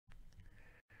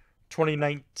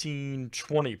2019-20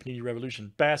 Panini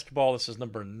Revolution Basketball. This is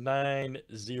number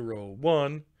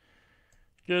 901.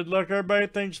 Good luck, everybody.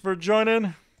 Thanks for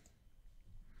joining.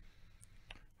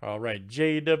 All right,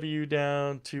 JW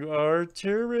down to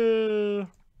Arturo.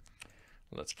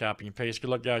 Let's copy and paste. Good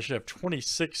luck, guys. Should have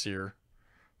 26 here.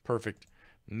 Perfect.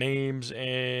 Names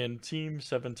and teams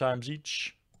 7 times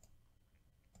each.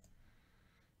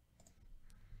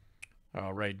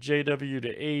 All right, JW to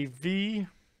AV.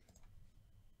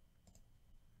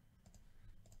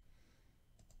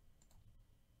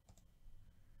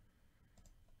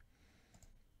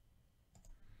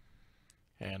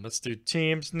 And let's do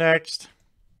teams next.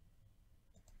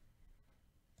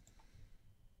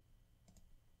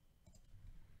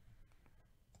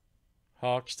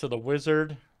 Hawks to the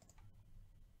Wizard.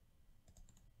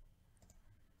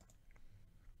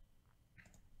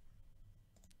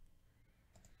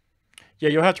 Yeah,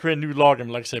 you'll have to create a new login.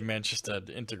 Like I said, man, it's just an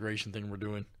integration thing we're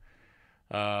doing.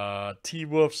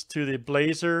 T-Wolves to the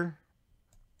Blazer.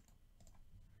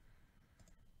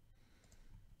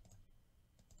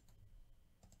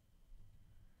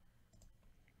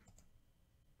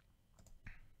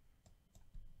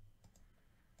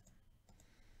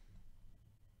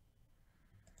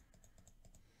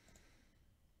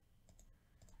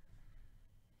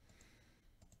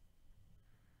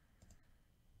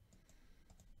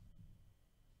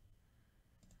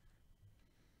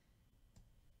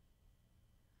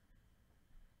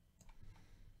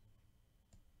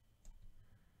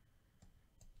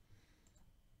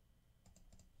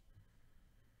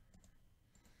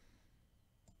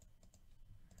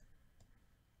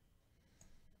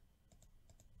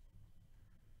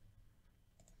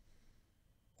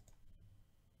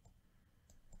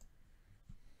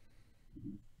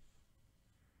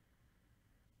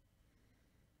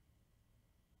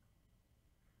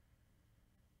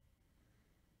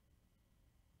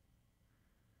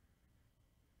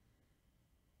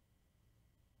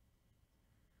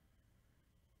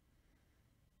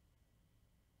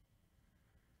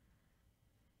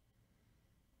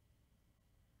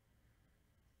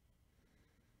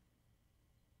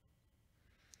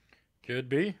 Could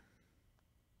be.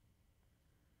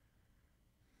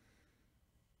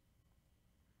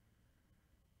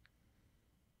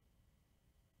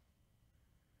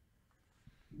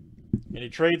 Any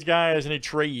trades, guys? Any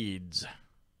trades?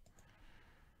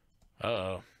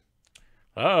 Uh-oh.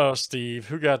 Uh-oh, Steve.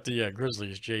 Who got the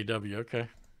Grizzlies? JW. Okay.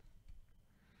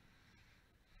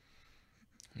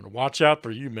 I'm gonna watch out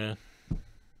for you, man.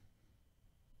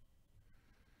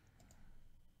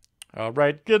 All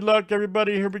right. Good luck,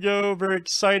 everybody. Here we go. Very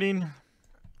exciting.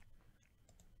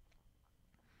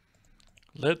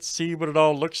 Let's see what it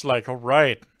all looks like. All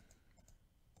right.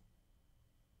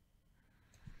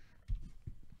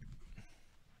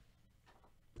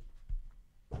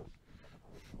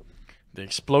 The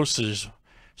explosives.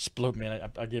 Man,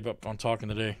 I gave up on talking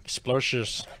today.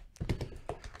 Explosives.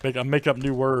 I make up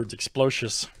new words.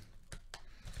 Explosives.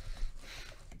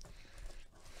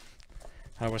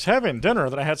 I was having dinner,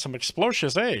 then I had some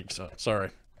explosive eggs. Sorry.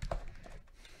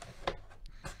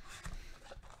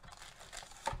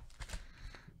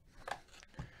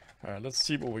 All right, let's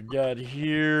see what we got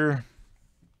here.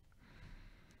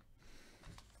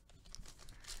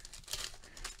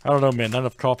 I don't know, man. Not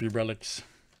enough coffee relics.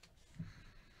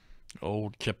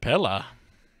 Old Capella.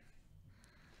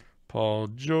 Paul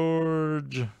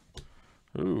George.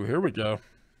 Ooh, here we go.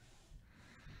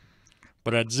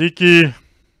 But at Zeke's,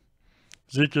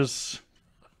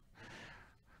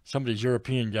 some of these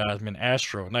European guys, man,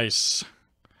 Astro, nice.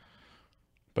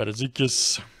 But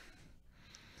Zeke's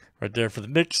right there for the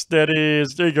Knicks. That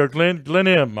is, there you go, Glenn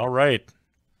M. All right.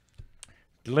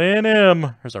 Glenn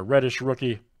M. There's a reddish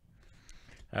rookie.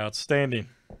 Outstanding.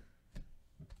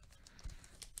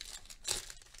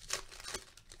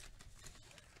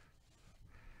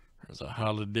 There's a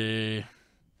Holiday.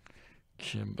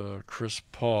 Kimba, Chris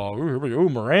Paul. Ooh, here we go. Ooh,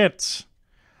 Morant.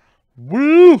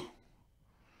 Woo!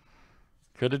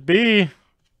 Could it be?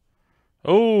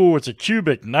 Oh, it's a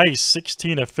cubic. Nice.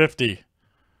 16 of 50.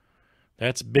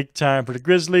 That's big time for the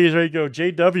Grizzlies. There you go.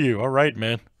 JW. All right,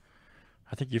 man.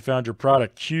 I think you found your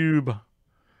product. Cube.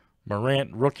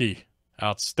 Morant rookie.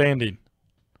 Outstanding.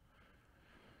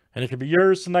 And it can be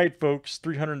yours tonight, folks.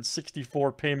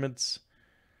 364 payments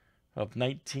of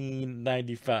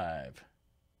 $19.95.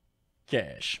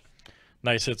 Cash.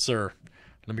 Nice hit, sir.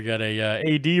 Then we got a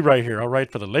AD right here. All right,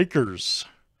 for the Lakers.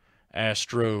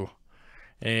 Astro.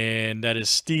 And that is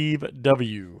Steve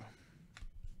W.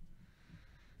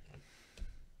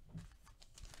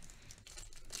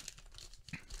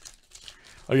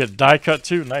 Oh, you got die cut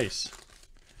too? Nice.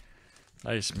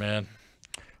 Nice, man.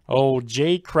 Oh,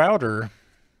 Jay Crowder.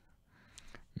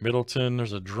 Middleton.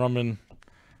 There's a Drummond.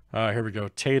 Here we go.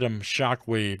 Tatum,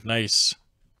 Shockwave. Nice.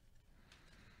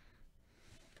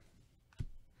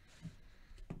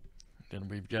 Then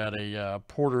we've got a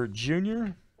Porter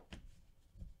Jr.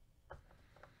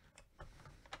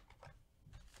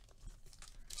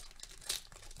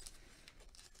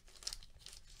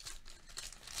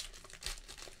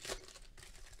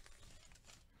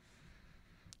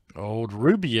 Old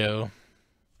Rubio.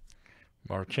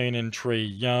 Markkanen, Trae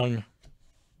Young.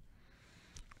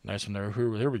 Nice one there.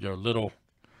 Here we go. Little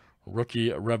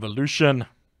rookie revolution.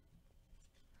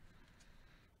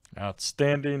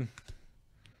 Outstanding.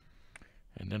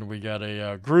 And then we got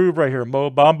a groove right here.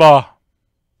 Mo Bamba.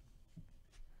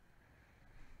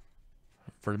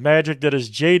 For Magic, that is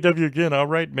JW again. All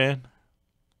right, man.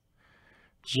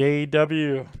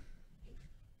 JW.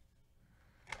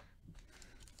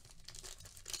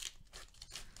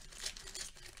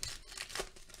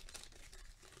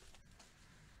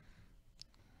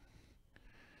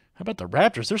 How about the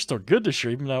Raptors? They're still good this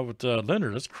year, even now with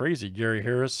Leonard. That's crazy. Gary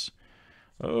Harris.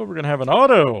 Oh, we're going to have an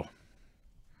auto.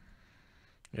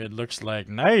 It looks like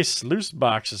nice. Loose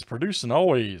boxes producing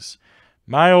always.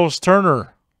 Miles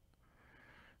Turner.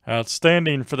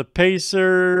 Outstanding for the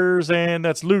Pacers. And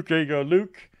that's Luke. There you go,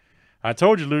 Luke. I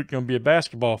told you Luke going to be a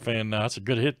basketball fan now. That's a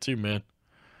good hit too, man.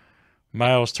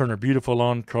 Miles Turner. Beautiful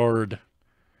on card.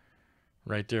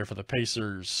 Right there for the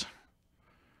Pacers.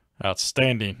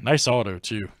 Outstanding. Nice auto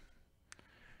too.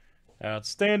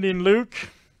 Outstanding, Luke.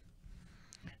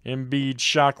 Embiid,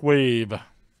 Shockwave.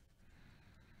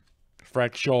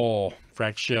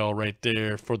 Fractal right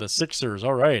there for the Sixers.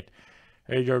 All right.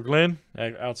 There you go, Glenn.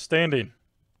 Outstanding.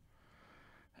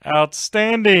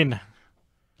 Outstanding.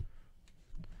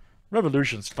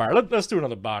 Revolution's fire. Let's do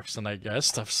another box tonight, guys. This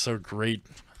stuff's so great.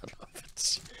 I love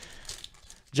it.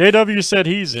 JW said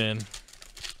he's in.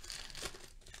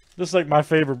 This is like my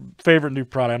favorite new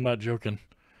product. I'm not joking.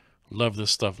 Love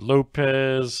this stuff.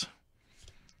 Lopez.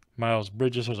 Miles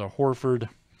Bridges. There's a Horford.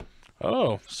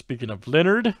 Oh, speaking of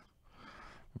Leonard.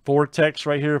 Vortex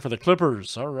right here for the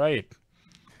Clippers. All right.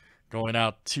 Going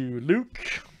out to Luke.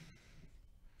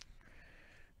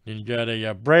 Then you got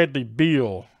a Bradley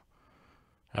Beal.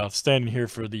 Outstanding here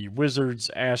for the Wizards.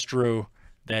 Astro.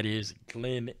 That is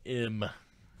Glenn M.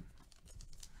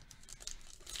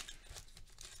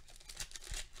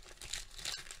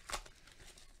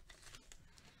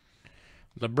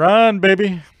 LeBron,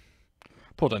 baby.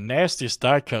 Pulled the nastiest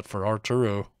die cut for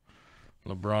Arturo.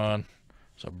 LeBron.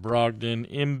 So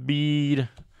Brogdon, Embiid.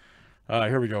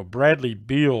 Here we go. Bradley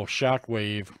Beal,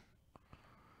 Shockwave.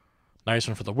 Nice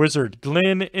one for the Wizard.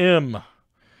 Glenn M.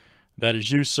 That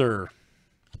is you, sir.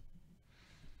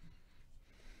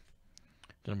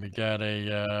 Then we got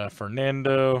a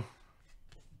Fernando.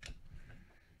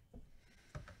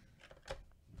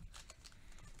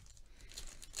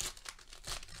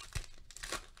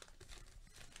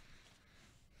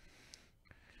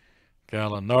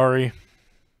 Gallinari.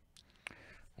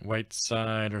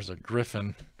 Whiteside. There's a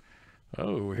Griffin.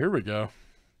 Oh, here we go.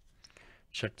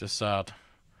 Check this out.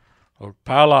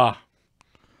 Okpala.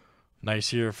 Nice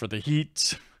here for the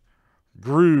Heat.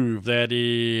 Groove. That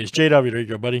is JW. There you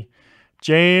go, buddy.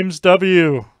 James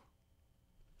W.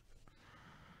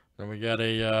 Then we got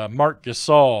a Mark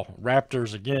Gasol.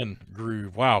 Raptors again.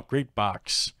 Groove. Wow, great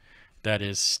box. That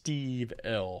is Steve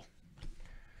L.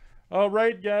 All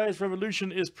right, guys.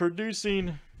 Revolution is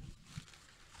producing.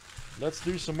 Let's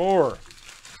do some more.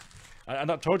 I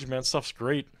told you, man. Stuff's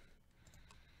great.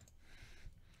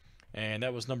 And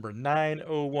that was number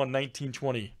 901,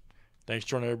 1920. Thanks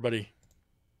for joining, everybody.